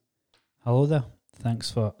Hello there.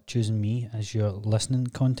 Thanks for choosing me as your listening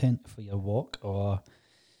content for your walk, or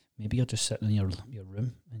maybe you're just sitting in your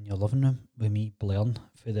room, in your living room, with me blaring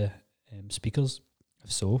through the speakers.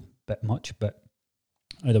 If so, bit much, but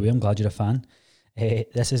either way, I'm glad you're a fan.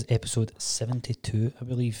 This is episode 72, I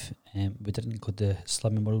believe. We didn't include the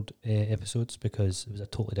Slimming World episodes because it was a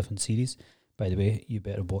totally different series. By the way, you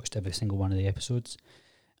better have watched every single one of the episodes,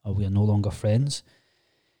 or we are no longer friends.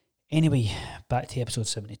 Anyway, back to episode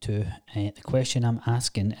 72. The question I'm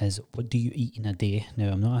asking is, what do you eat in a day?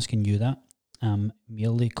 Now, I'm not asking you that. I'm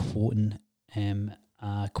merely quoting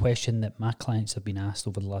a question that my clients have been asked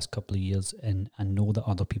over the last couple of years, and I know that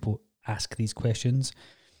other people ask these questions,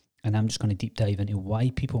 and I'm just going to deep dive into why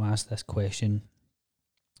people ask this question,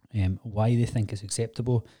 why they think it's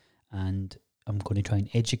acceptable, and I'm going to try and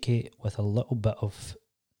educate with a little bit of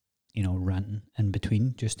ranting in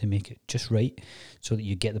between, just to make it just right so that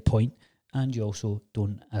you get the point and you also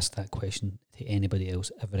don't ask that question to anybody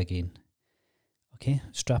else ever again. Okay,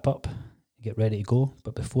 strap up, get ready to go.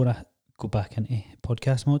 But before I go back into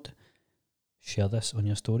podcast mode, share this on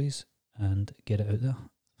your stories and get it out there.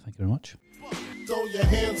 Thank you very much. Throw your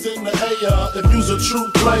hands in the air if you's a true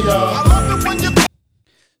player. I love it when you...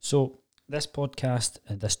 So this podcast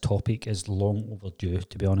and this topic is long overdue,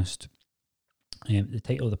 to be honest. The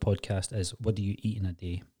title of the podcast is, what do you eat in a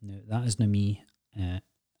day? Now, that isn't me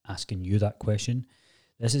asking you that question.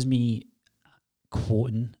 This is me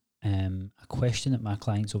quoting a question that my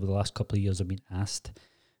clients over the last couple of years have been asked.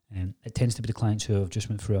 It tends to be the clients who have just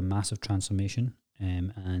went through a massive transformation,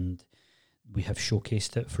 and we have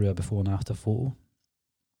showcased it through a before and after photo.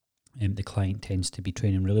 The client tends to be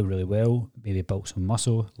training really, really well, maybe built some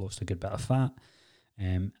muscle, lost a good bit of fat,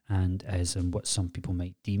 and is in what some people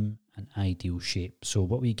might deem an ideal shape. So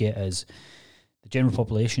what we get is the general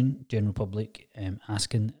public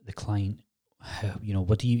asking the client,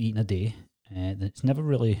 what do you eat in a day? It's never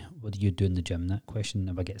really, what do you do in the gym? That question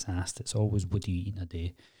never gets asked. It's always, what do you eat in a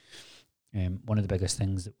day? One of the biggest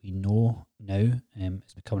things that we know now,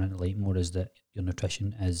 it's becoming into light more, is that your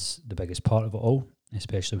nutrition is the biggest part of it all,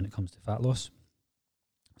 especially when it comes to fat loss.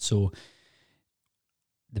 So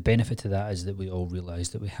the benefit to that is that we all realise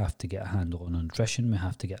that we have to get a handle on our nutrition, we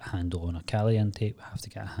have to get a handle on our calorie intake, we have to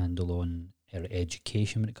get a handle on our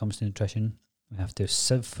education when it comes to nutrition. We have to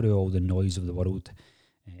sieve through all the noise of the world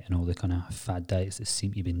and all the kind of fad diets that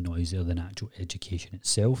seem to be noisier than actual education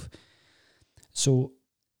itself. So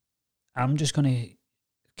I'm just going to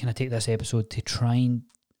kind of take this episode to try and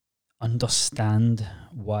understand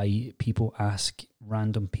why people ask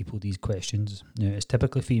random people these questions. Now, it's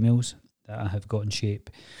typically females that I have got in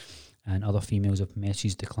shape, and other females have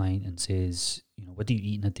messaged the client and says, what do you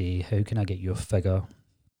eat in a day? How can I get your figure?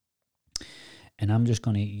 And I'm just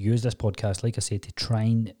going to use this podcast, like I said, to try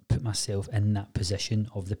and put myself in that position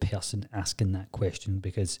of the person asking that question,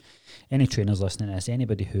 because any trainers listening to this,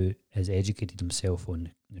 anybody who has educated himself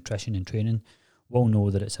on nutrition and training will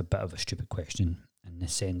know that it's a bit of a stupid question, in the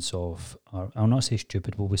sense of, or I'll not say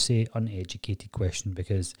stupid, but we'll say uneducated question,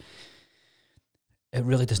 because it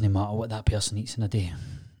really doesn't matter what that person eats in a day.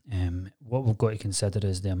 What we've got to consider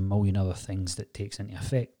is there are a million other things that takes into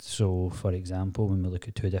effect. So, for example, when we look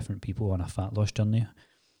at two different people on a fat loss journey,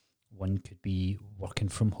 one could be working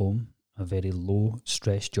from home, a very low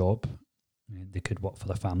stress job. They could work for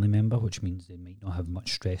their family member, which means they might not have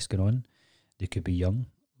much stress going on. They could be young,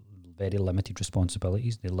 very limited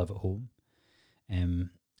responsibilities, they live at home.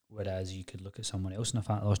 Whereas you could look at someone else in a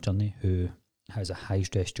fat loss journey who has a high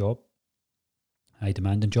stress job, high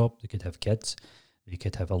demanding job. They could have kids, they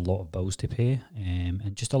could have a lot of bills to pay,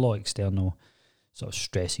 and just a lot of external sort of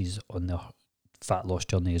stresses on their fat loss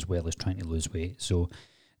journey, as well as trying to lose weight. So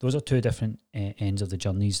those are two different ends of the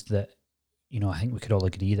journeys that, I think we could all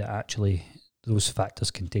agree that actually those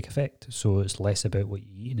factors can take effect. So it's less about what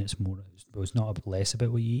you eat, and it's not less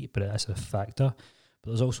about what you eat, but it is a factor.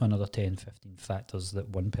 But there's also another 10, 15 factors that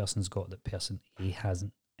one person's got that person A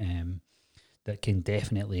hasn't, that can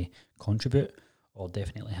definitely contribute or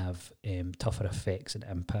definitely have tougher effects and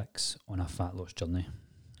impacts on a fat loss journey.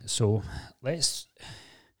 So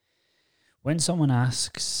when someone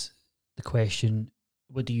asks the question,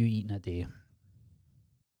 what do you eat in a day?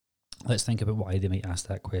 Let's think about why they might ask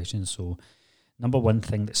that question. So number one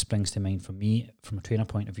thing that springs to mind for me, from a trainer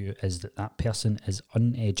point of view, is that person is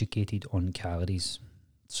uneducated on calories.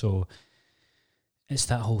 So it's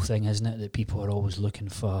that whole thing, isn't it, that people are always looking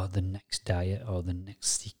for the next diet or the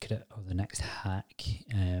next secret or the next hack,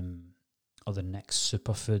 or the next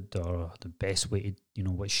superfood, or the best way to,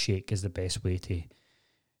 what shake is the best way to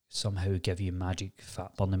somehow give you magic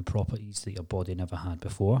fat burning properties that your body never had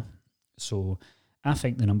before. So I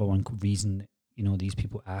think the number one reason you know, these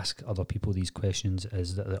people ask other people these questions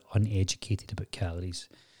is that they're uneducated about calories.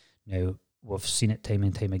 Now, we've seen it time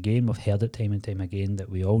and time again, we've heard it time and time again, that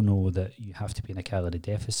we all know that you have to be in a calorie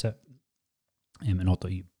deficit in order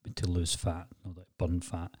to lose fat, or like burn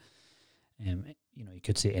fat. You know, you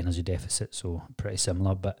could say energy deficit, so pretty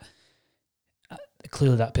similar, but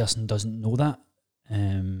clearly that person doesn't know that.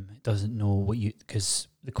 Doesn't know what because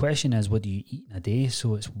the question is, what do you eat in a day?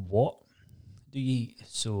 So it's what do you eat?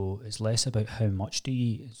 So it's less about how much do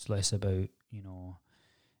you eat, it's less about, you know,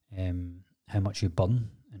 how much you burn,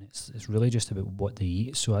 and it's really just about what they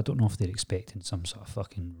eat. So I don't know if they're expecting some sort of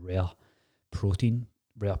fucking rare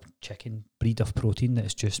chicken breed of protein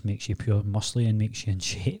that just makes you pure muscly and makes you in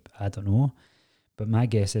shape. I don't know, but my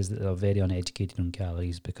guess is that they're very uneducated on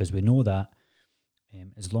calories, because we know that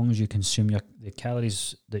as long as you consume the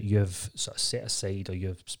calories that you have sort of set aside or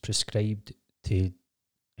you've prescribed to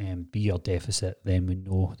be your deficit, then we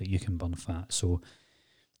know that you can burn fat. So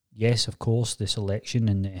yes, of course, the selection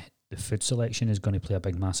and the food selection is going to play a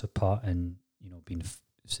big, massive part in, you know, being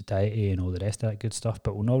satiety and all the rest of that good stuff.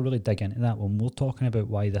 But we'll not really dig into that when we're talking about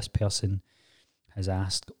why this person has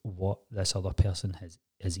asked what this other person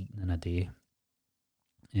is eating in a day.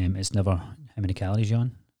 It's never how many calories you're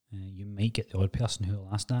on. You might get the odd person who will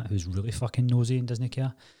ask that, who's really fucking nosy and doesn't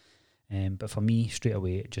care. But for me, straight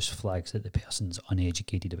away, it just flags that the person's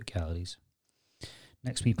uneducated about calories.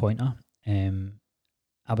 Next wee pointer,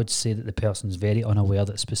 I would say that the person's very unaware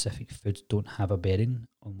that specific foods don't have a bearing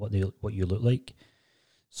on what you look like.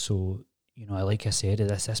 So, you know, like I said,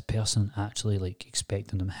 is this person actually like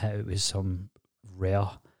expecting them to hit it with some rare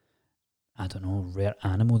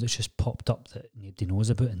animal that's just popped up that nobody knows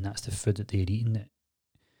about, and that's the food that they're eating that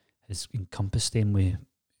has encompassed them with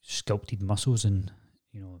sculpted muscles and,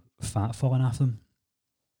 you know, fat falling off them?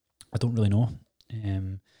 I don't really know.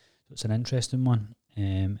 So it's an interesting one.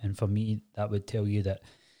 And for me, that would tell you that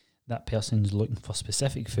that person's looking for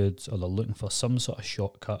specific foods, or they're looking for some sort of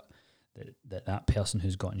shortcut that person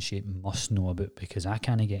who's got in shape must know about, because I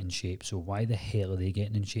can't get in shape, so why the hell are they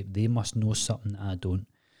getting in shape? They must know something that I don't.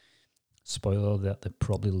 Spoiler alert, they're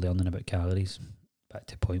probably learning about calories. Back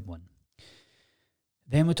to point one.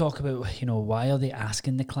 Then we talk about, you know, why are they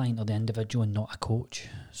asking the client or the individual and not a coach?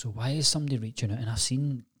 So why is somebody reaching out? And I've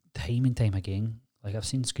seen time and time again, like I've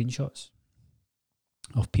seen screenshots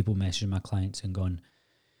of people messaging my clients and going,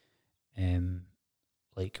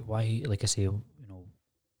 like, why, like I say, you know,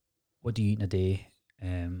 what do you eat in a day?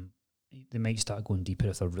 They might start going deeper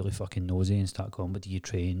if they're really fucking nosy and start going, what do you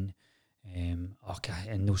train? Okay,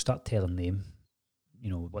 and they'll start telling them, you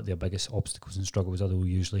know, what their biggest obstacles and struggles are. They'll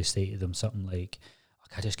usually say to them something like,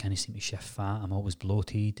 I just can't seem to shift fat, I'm always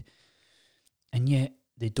bloated. And yet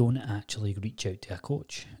they don't actually reach out to a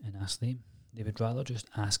coach and ask them. They would rather just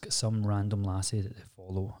ask some random lassie that they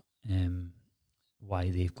follow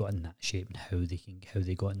why they've got in that shape and how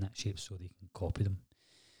they got in that shape, so they can copy them.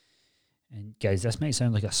 And guys, this might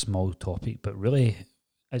sound like a small topic, but really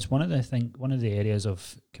it's one of the areas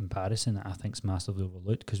of comparison that I think is massively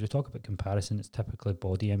overlooked, because we talk about comparison, it's typically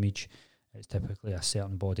body image, it's typically a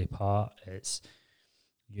certain body part, it's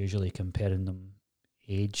usually comparing them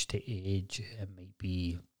age to age. It might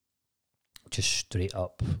be just straight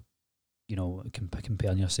up, you know,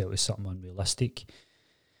 comparing yourself with something unrealistic.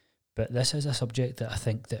 But this is a subject that I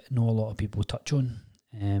think that not a lot of people touch on,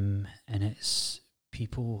 and it's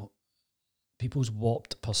people's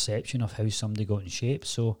warped perception of how somebody got in shape.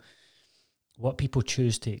 So what people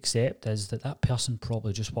choose to accept is that person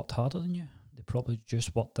probably just worked harder than you. They probably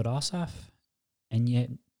just worked their ass off, and yet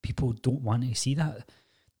people don't want to see that.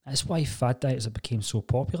 That's why fad diets became so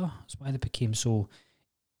popular. That's why they became so,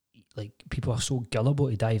 like, people are so gullible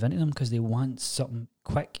to dive into them, because they want something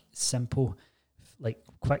quick, simple,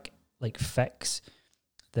 quick fix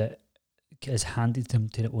that is handed to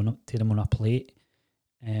them on a plate.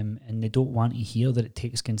 And they don't want to hear that it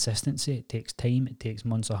takes consistency, it takes time, it takes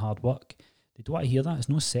months of hard work. They don't want to hear that. It's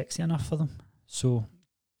not sexy enough for them. So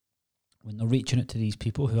when they're reaching out to these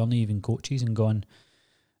people who aren't even coaches and going,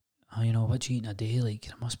 oh, you know, what do you eat in a day? Like,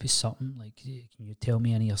 there must be something. Like, can you tell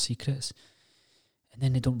me any of your secrets? And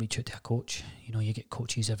then they don't reach out to a coach. You know, you get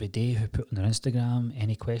coaches every day who put on their Instagram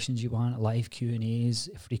any questions you want, live Q&As,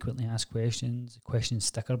 frequently asked questions, question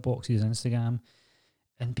sticker boxes on Instagram,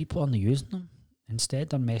 and people aren't using them. Instead,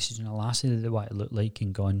 they're messaging a lassie that they want to look like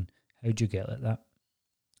and going, how'd you get like that?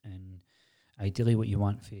 And ideally what you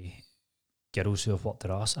want for girls who have worked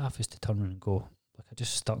their arse off is to turn around and go, look, I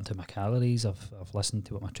just stuck to my calories, I've listened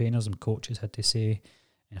to what my trainers and coaches had to say,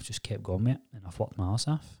 and I've just kept going with it, and I've worked my arse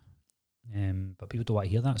off. But people don't want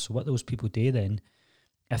to hear that. So what those people do then,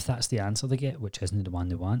 if that's the answer they get, which isn't the one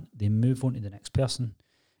they want, they move on to the next person.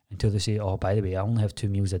 until they say, oh, by the way, I only have 2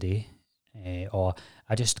 meals a day, or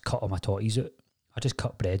I just cut all my totties out, I just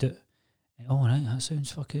cut bread out. Oh, right, that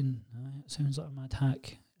sounds that sounds like a mad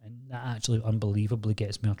hack. And that actually unbelievably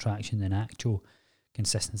gets more traction than actual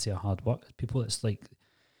consistency or hard work. People, it's like,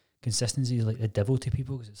 consistency is like the devil to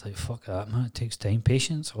people, because it's like, fuck that, man, it takes time.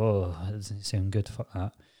 Patience, oh, that doesn't sound good, fuck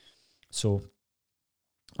that. So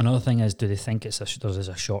another thing is, do they think there's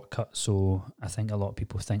a shortcut? So I think a lot of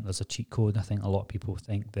people think there's a cheat code. I think a lot of people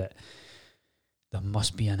think that there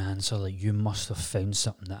must be an answer, like you must have found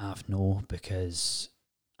something that I've no, because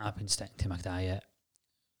I've been sticking to my diet,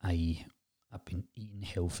 i.e. I've been eating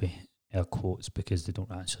healthy, air quotes, because they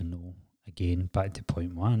don't actually know. Again, back to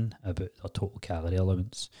point 1 about their total calorie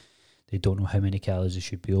allowance. They don't know how many calories they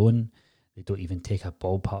should be on. They don't even take a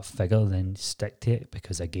ballpark figure, then stick to it,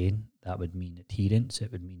 because again, that would mean adherence.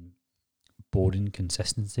 It would mean boring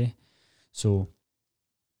consistency. So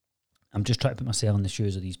I'm just trying to put myself in the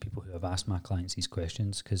shoes of these people who have asked my clients these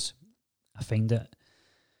questions, because I find it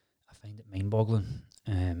mind-boggling,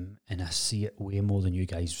 and I see it way more than you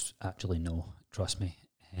guys actually know. Trust me,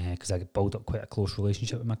 because I build up quite a close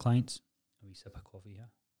relationship with my clients. A wee sip of coffee here,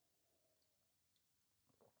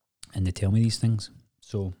 and they tell me these things.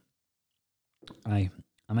 So I'm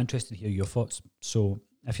interested to hear your thoughts. So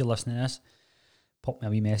if you're listening to this, pop me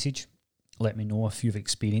a wee message. Let me know if you've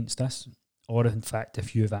experienced this, or in fact,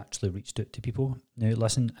 if you've actually reached out to people. Now,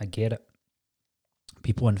 listen, I get it.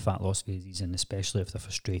 People in fat loss phases, and especially if they're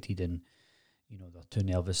frustrated and, you know, they're too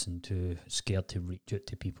nervous and too scared to reach out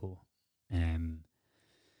to people,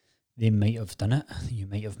 they might have done it. You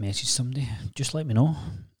might have messaged somebody. Just let me know,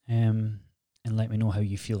 and let me know how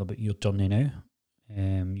you feel about your journey now.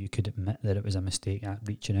 You could admit that it was a mistake at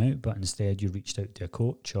reaching out, but instead you reached out to a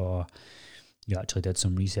coach, or you actually did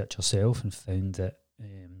some research yourself and found that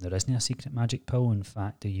there isn't a secret magic pill. In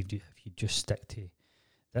fact, if you just stick to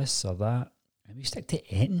this or that, and we stick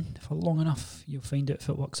to eating for long enough, you'll find out if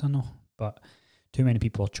it works or not. But too many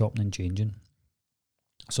people are chopping and changing.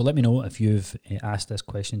 So let me know if you've asked this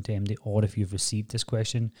question to MD, or if you've received this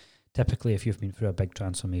question. Typically, if you've been through a big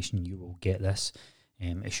transformation, you will get this.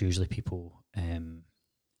 It's usually people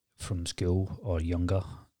from school or younger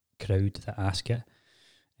crowd that ask it.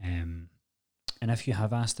 And if you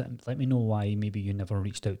have asked it, let me know why maybe you never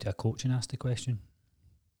reached out to a coach and asked the question.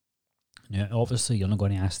 Now, obviously, you're not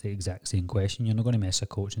going to ask the exact same question. You're not going to mess a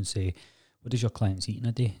coach and say, what does your clients eat in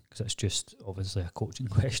a day? Because it's just obviously a coaching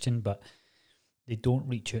question. But they don't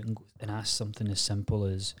reach out and ask something as simple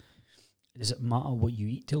as, does it matter what you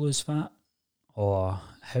eat to lose fat? Or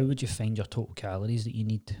how would you find your total calories that you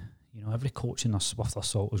need? You know, every coach in their worth their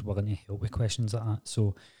salt is willing to help with questions like that.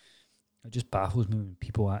 So it just baffles me when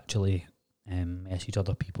people actually message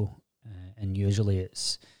other people. And usually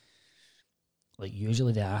it's, like,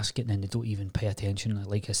 usually they ask it and then they don't even pay attention.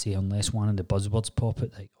 Like I say, unless one of the buzzwords pop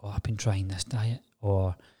out, like, oh, I've been trying this diet,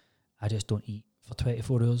 or I just don't eat for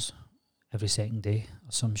 24 hours every second day,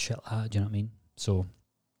 or some shit like that, do you know what I mean? So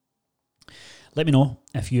let me know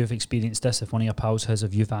if you've experienced this, if one of your pals has,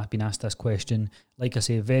 if you've been asked this question. Like I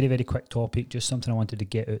say, very, very quick topic, just something I wanted to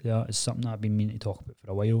get out there. It's something that I've been meaning to talk about for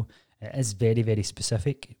a while. It is very, very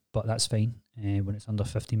specific, but that's fine. When it's under a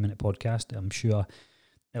 15-minute podcast, I'm sure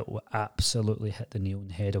it will absolutely hit the nail on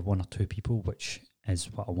the head of 1 or 2 people, which is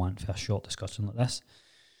what I want for a short discussion like this.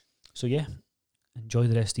 So yeah, enjoy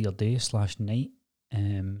the rest of your day / night.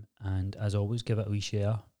 And as always, give it a wee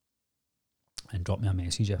share and drop me a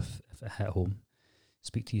message if it hit home.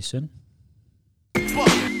 Speak to you soon.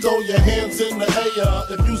 Throw your hands in the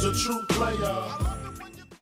air if you's a true player.